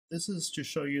This is to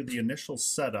show you the initial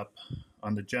setup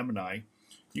on the Gemini.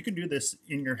 You can do this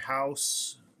in your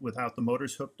house without the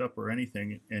motors hooked up or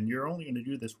anything, and you're only going to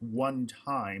do this one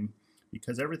time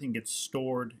because everything gets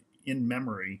stored in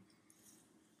memory.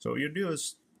 So what you do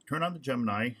is turn on the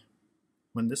Gemini.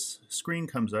 When this screen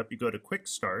comes up, you go to Quick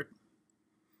Start.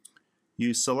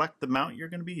 You select the mount you're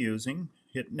going to be using,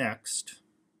 hit Next.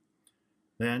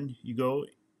 Then you go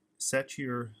set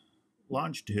your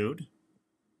longitude,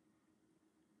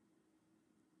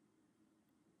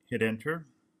 hit Enter.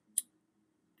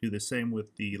 Do the same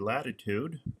with the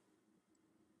latitude,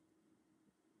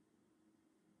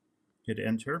 hit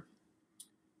Enter,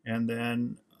 and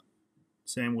then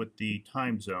same with the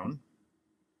time zone.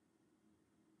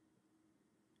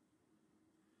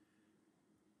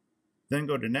 Then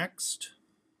go to Next.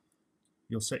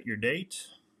 You'll set your date.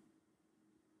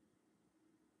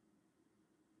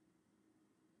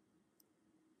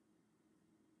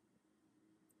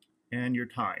 And your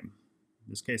time.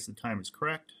 In this case, the time is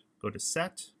correct. Go to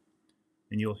Set,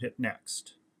 and you'll hit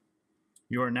Next.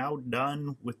 You are now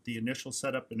done with the initial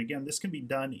setup. And again, this can be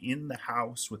done in the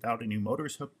house without any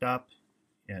motors hooked up,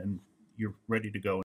 and you're ready to go.